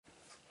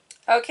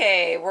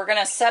Okay, we're going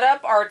to set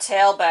up our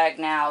tail bag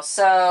now.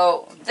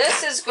 So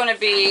this is going to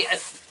be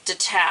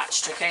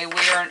detached, okay? We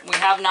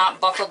have not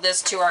buckled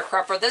this to our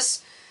crupper.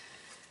 This,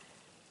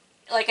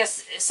 like I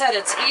said,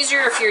 it's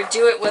easier if you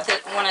do it with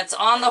it when it's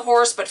on the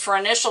horse, but for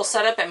initial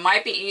setup, it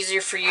might be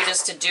easier for you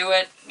just to do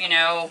it, you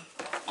know,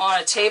 on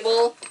a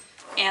table.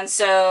 And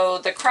so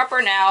the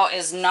crupper now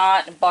is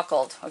not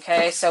buckled,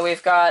 okay? So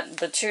we've got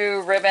the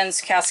two ribbons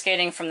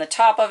cascading from the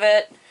top of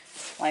it,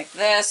 like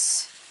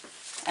this.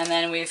 And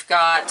then we've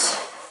got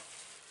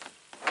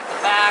the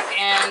back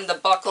end, the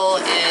buckle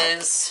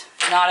is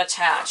not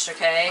attached,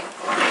 okay?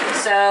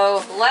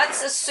 So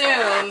let's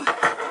assume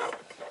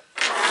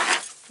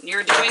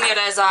you're doing it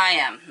as I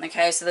am,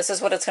 okay? So this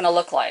is what it's going to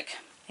look like.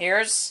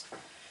 Here's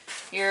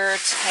your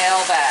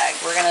tail bag.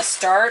 We're going to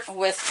start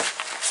with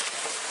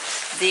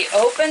the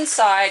open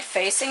side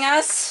facing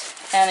us.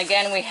 And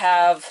again, we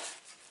have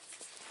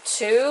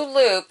two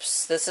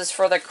loops. This is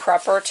for the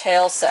crupper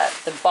tail set.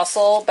 The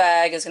bustle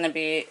bag is going to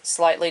be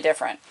slightly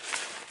different.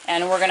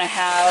 And we're going to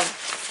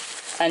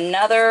have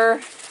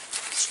another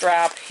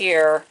strap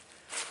here.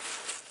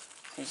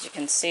 As you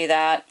can see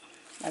that.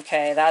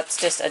 Okay, that's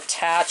just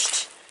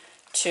attached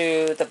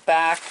to the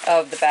back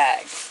of the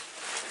bag.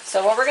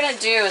 So what we're going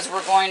to do is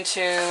we're going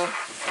to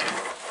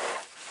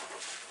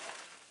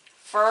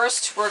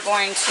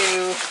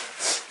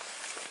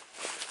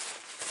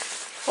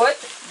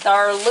put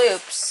our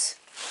loops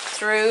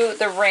through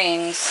the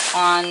rings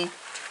on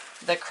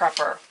the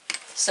crupper.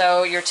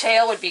 So your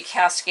tail would be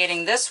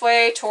cascading this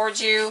way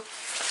towards you.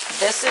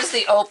 This is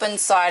the open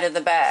side of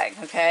the bag,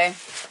 okay?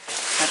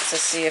 Let's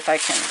just see if I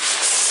can.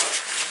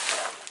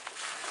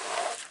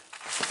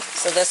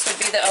 So this would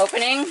be the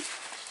opening.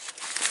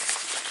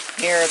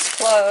 Here it's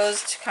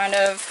closed, kind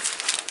of,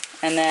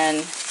 and then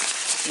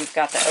you've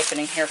got the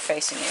opening here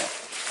facing you.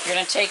 You're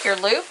going to take your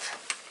loop,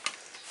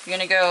 you're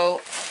going to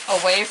go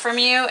away from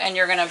you, and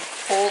you're going to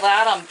pull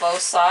that on both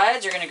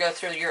sides. You're going to go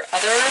through your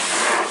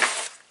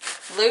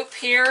other loop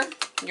here,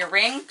 your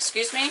ring,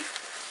 excuse me.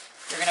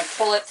 You're going to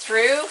pull it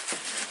through,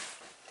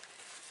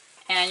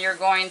 and you're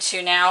going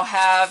to now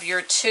have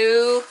your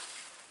two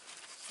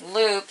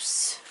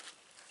loops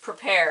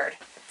prepared.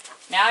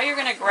 Now you're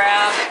going to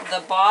grab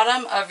the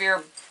bottom of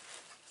your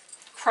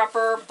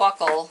crupper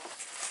buckle,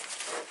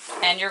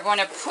 and you're going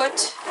to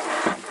put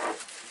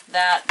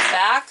that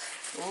back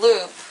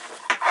loop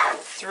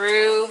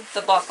through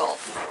the buckle,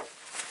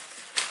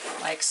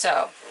 like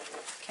so.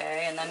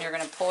 Okay, and then you're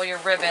going to pull your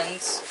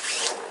ribbons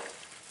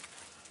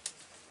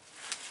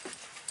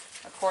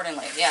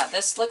accordingly. Yeah,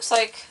 this looks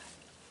like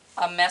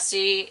a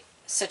messy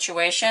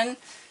situation,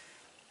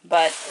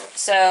 but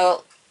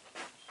so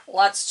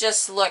let's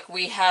just look.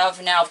 We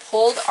have now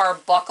pulled our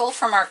buckle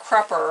from our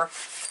crupper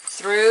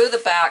through the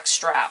back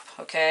strap,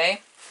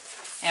 okay?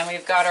 And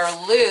we've got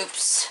our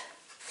loops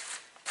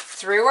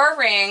through our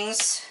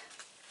rings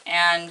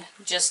and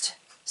just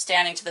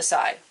standing to the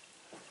side,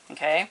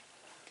 okay?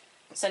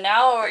 So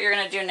now what you're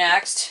going to do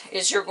next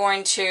is you're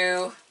going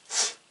to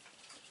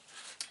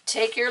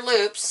take your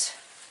loops,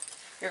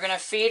 you're going to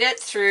feed it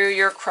through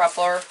your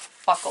crupper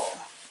buckle.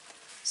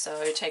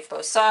 So you take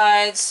both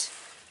sides,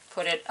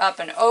 put it up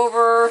and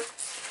over.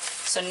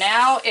 So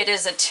now it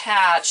is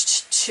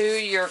attached to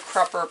your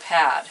crupper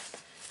pad.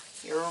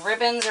 Your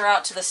ribbons are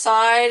out to the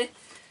side,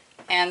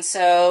 and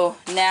so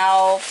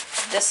now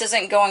this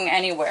isn't going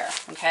anywhere,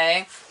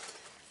 okay?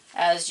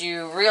 As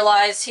you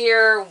realize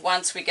here,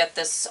 once we get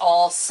this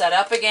all set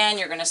up again,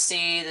 you're going to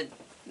see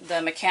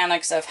the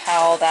mechanics of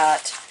how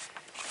that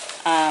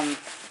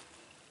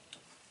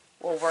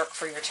will work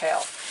for your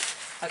tail.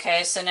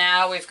 Okay, so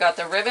now we've got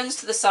the ribbons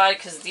to the side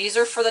because these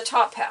are for the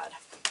top pad.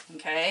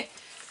 Okay,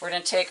 we're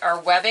going to take our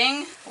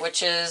webbing,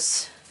 which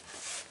is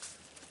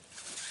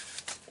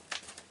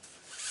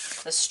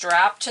the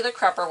strap to the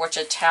crupper, which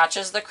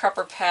attaches the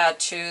crupper pad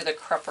to the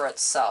crupper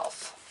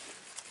itself.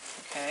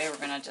 Okay, we're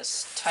going to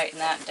just tighten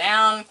that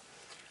down.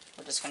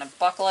 We're just going to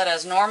buckle it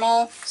as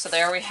normal. So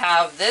there we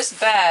have, this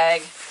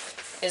bag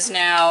is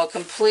now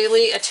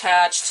completely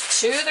attached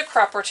to the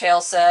crupper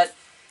tail set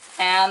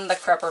and the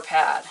crupper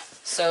pad.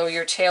 So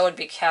your tail would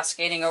be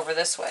cascading over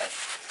this way.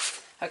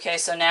 Okay,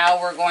 so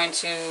now we're going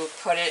to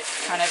put it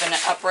kind of in an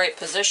upright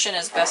position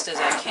as best as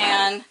I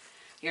can.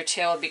 Your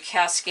tail would be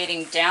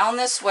cascading down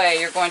this way.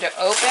 You're going to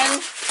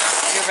open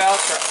your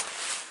Velcro.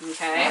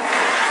 Okay.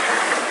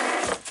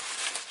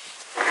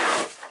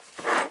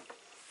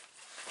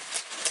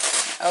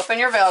 Open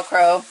your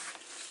Velcro.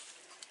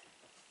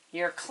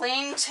 Your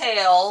clean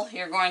tail,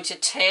 you're going to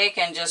take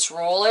and just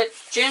roll it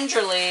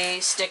gingerly,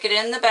 stick it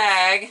in the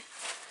bag.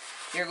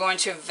 You're going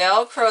to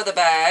Velcro the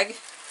bag,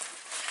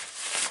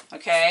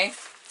 okay?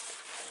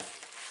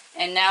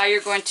 And now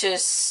you're going to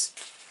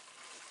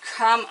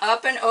come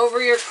up and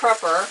over your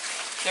crupper.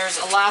 There's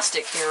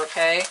elastic here,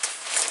 okay?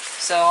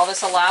 So all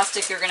this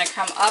elastic, you're going to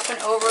come up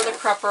and over the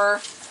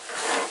crupper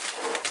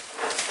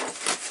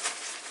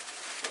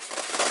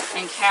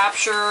and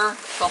capture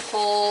the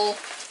whole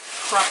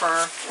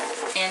crupper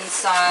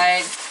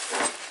inside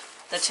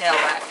the tail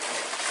bag.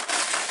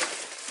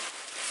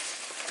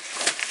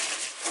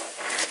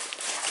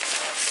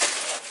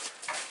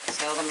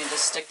 So let me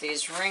just stick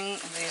these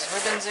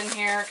ribbons in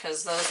here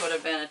because those would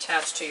have been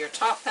attached to your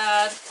top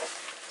pad.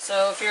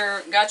 So if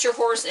you're got your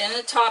horse in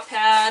a top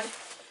pad,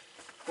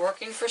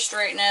 working for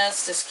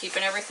straightness, just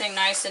keeping everything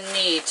nice and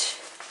neat,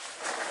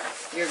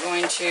 you're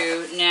going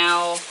to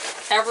now,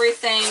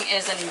 everything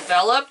is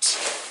enveloped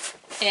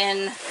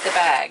in the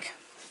bag.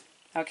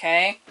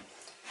 Okay?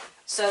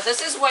 So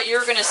this is what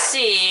you're going to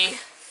see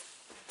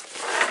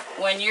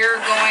when you're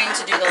going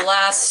to do the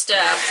last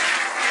step.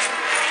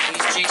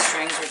 These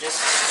G-strings are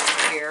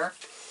just here.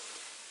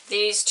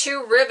 These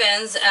two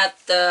ribbons at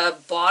the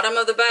bottom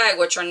of the bag,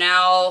 which are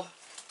now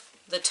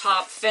the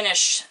top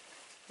finish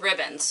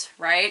ribbons,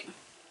 right?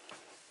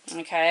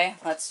 Okay,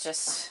 let's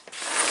just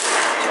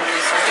turn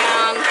this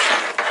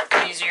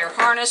around. These are your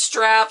harness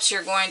straps.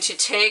 You're going to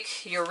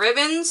take your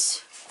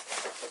ribbons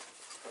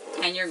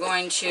and you're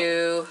going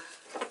to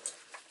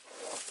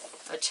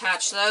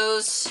attach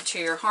those to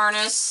your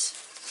harness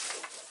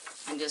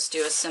and just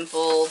do a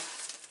simple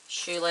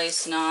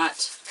shoelace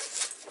knot.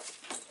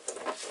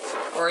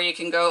 Or you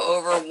can go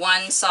over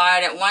one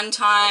side at one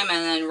time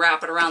and then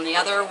wrap it around the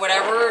other,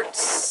 whatever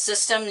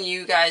system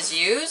you guys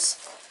use.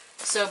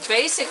 So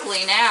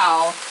basically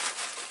now,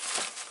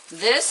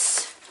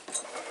 this,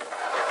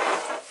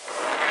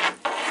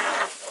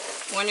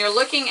 when you're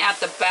looking at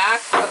the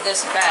back of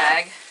this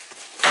bag,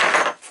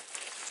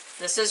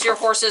 this is your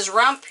horse's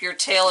rump. Your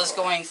tail is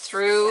going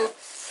through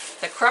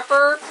the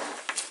crupper.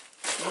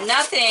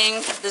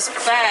 Nothing, this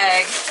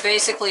bag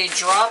basically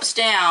drops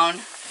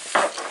down.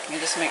 Let me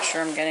just make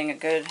sure I'm getting a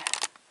good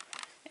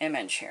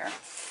image here.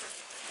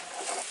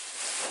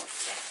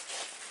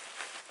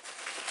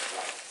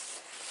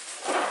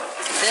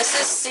 This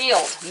is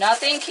sealed.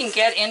 Nothing can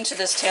get into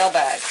this tail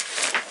bag.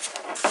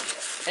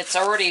 It's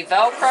already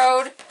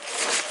Velcroed,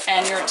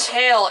 and your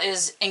tail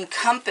is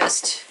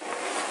encompassed.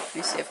 Let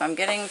me see if I'm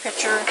getting a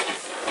picture.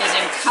 Is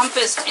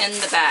encompassed in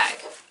the bag,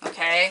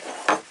 okay?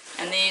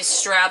 And these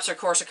straps, of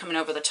course, are coming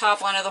over the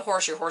top line of the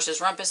horse. Your horse's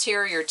rump is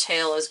here. Your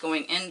tail is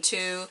going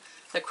into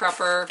the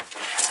crupper.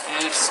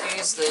 And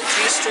excuse the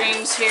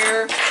G-strings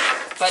here.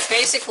 But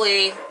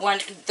basically,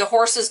 when the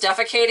horse is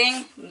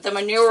defecating, the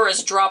manure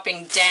is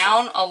dropping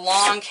down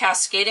along,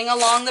 cascading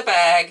along the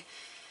bag.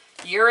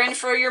 You're in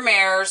for your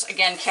mares.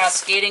 Again,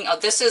 cascading.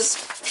 This is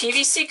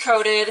PVC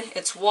coated.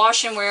 It's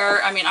wash and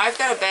wear. I mean, I've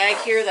got a bag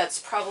here that's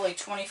probably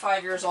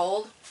 25 years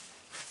old.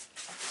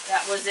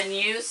 That was in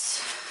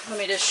use. Let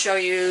me just show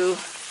you.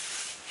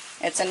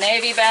 It's a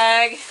navy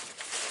bag,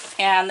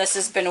 and this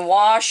has been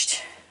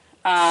washed.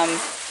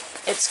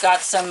 It's got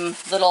some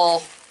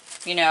little,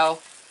 you know,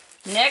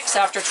 nicks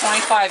after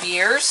 25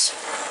 years.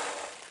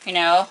 You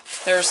know,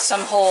 there's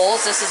some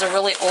holes. This is a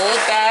really old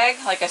bag.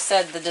 Like I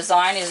said, the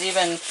design is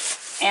even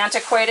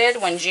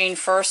antiquated when Jean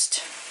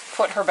first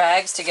put her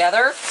bags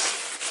together.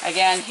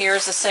 Again,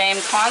 here's the same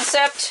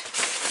concept.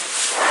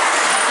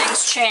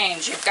 Nothing's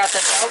changed. You've got the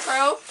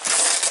Velcro,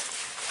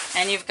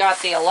 and you've got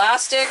the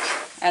elastic,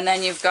 and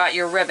then you've got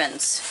your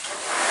ribbons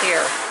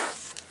here.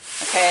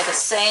 Okay, the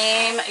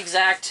same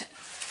exact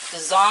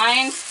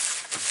design,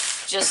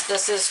 just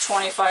this is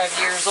 25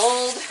 years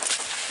old,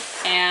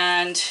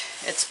 and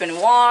it's been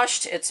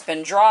washed, it's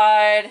been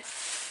dried.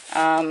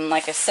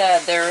 Like I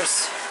said,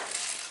 there's,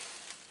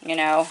 you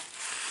know,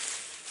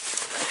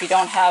 if you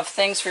don't have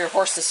things for your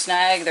horse to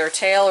snag their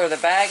tail or the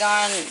bag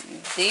on,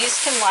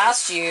 these can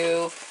last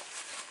you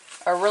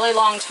a really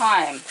long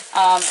time.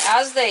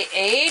 As they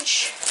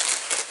age,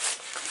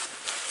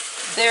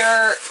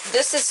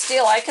 this is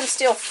still, I can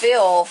still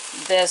feel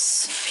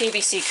this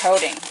PVC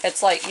coating.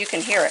 It's like, you can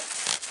hear it.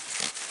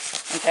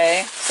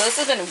 Okay, so this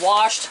has been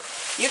washed.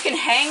 You can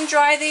hang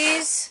dry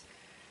these,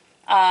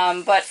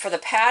 but for the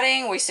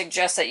padding, we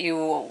suggest that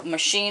you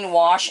machine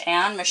wash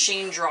and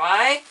machine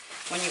dry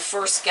when you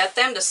first get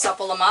them to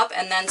supple them up,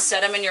 and then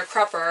set them in your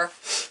crupper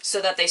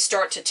so that they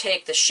start to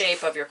take the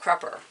shape of your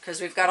crupper.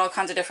 Because we've got all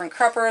kinds of different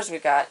cruppers.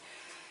 We've got,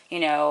 you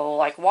know,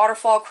 like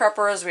waterfall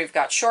cruppers. We've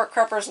got short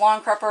cruppers,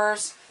 long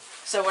cruppers.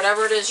 So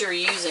whatever it is you're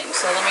using.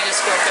 So let me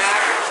just go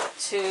back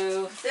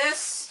to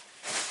this.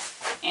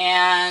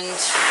 And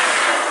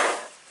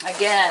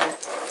again,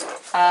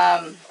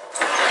 let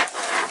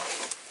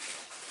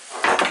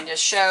me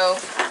just show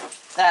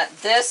that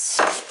this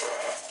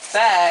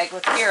bag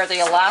with here, the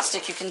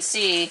elastic, you can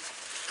see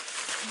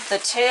the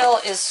tail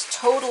is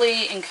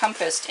totally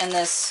encompassed in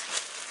this,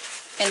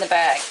 in the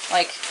bag.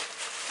 Like,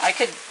 I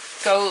could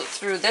go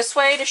through this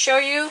way to show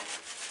you,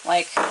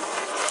 like,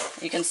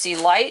 you can see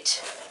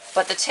light,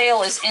 but the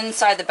tail is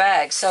inside the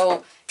bag.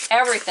 So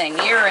everything,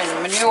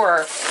 urine,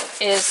 manure,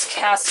 is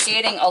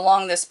cascading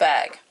along this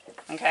bag,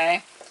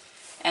 okay?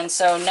 And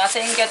so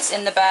nothing gets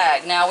in the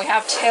bag. Now we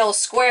have tail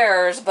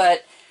squares,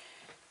 but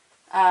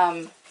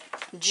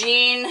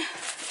Jean,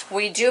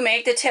 we do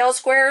make the tail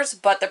squares,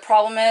 but the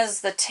problem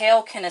is the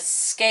tail can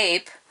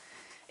escape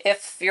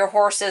if your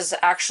horse is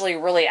actually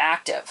really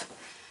active.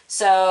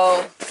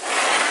 So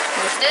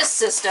with this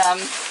system,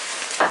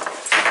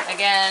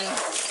 again,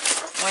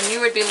 when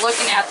you would be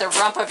looking at the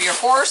rump of your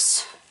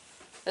horse,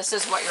 this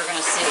is what you're going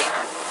to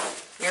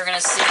see. You're going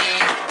to see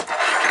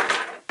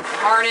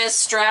harness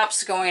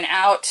straps going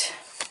out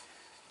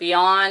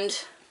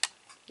beyond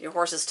your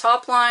horse's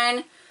top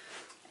line,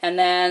 and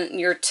then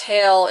your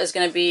tail is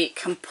going to be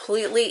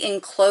completely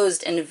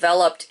enclosed,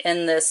 enveloped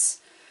in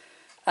this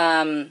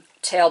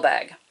tail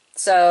bag.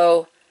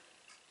 So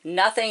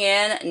nothing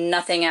in,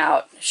 nothing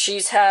out.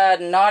 She's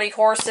had naughty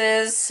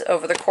horses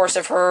over the course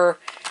of her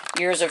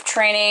years of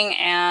training,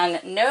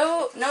 and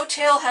no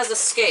tail has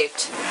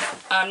escaped.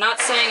 I'm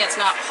not saying it's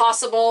not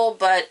possible,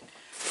 but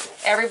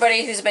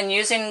everybody who's been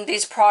using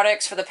these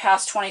products for the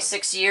past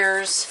 26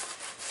 years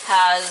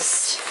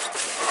has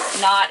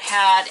not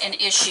had an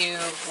issue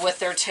with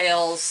their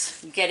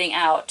tails getting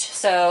out.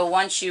 So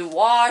once you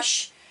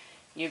wash,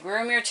 you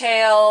groom your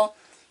tail,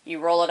 you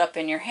roll it up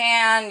in your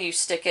hand, you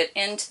stick it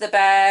into the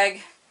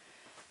bag,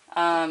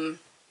 and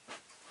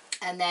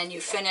then you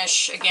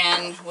finish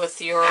again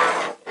with your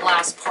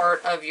last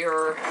part of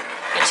your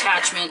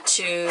attachment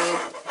to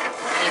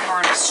the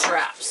harness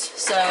straps.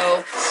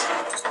 So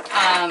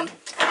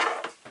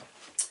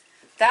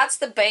that's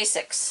the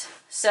basics.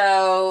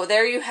 So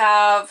there you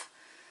have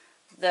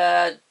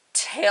the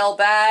tail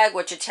bag,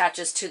 which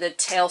attaches to the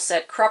tail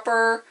set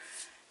crupper,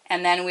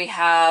 and then we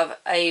have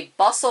a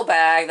bustle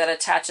bag that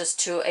attaches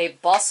to a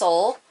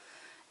bustle,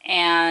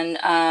 and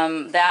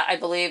that I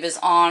believe is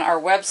on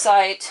our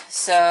website.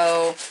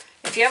 So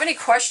if you have any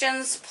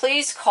questions,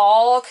 please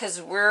call,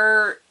 because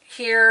we're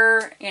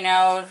here, you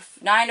know,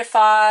 9 to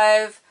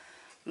 5,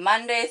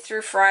 Monday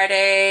through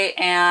Friday,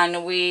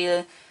 and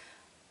we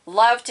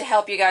love to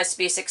help you guys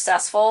be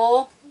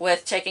successful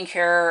with taking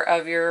care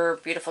of your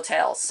beautiful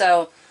tails.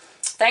 So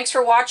thanks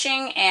for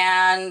watching,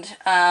 and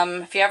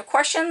if you have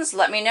questions,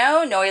 let me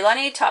know. Noe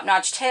Lenny, Top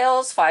Notch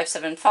Tails,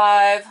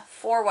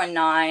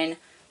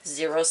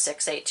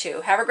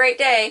 575-419-0682. Have a great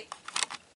day.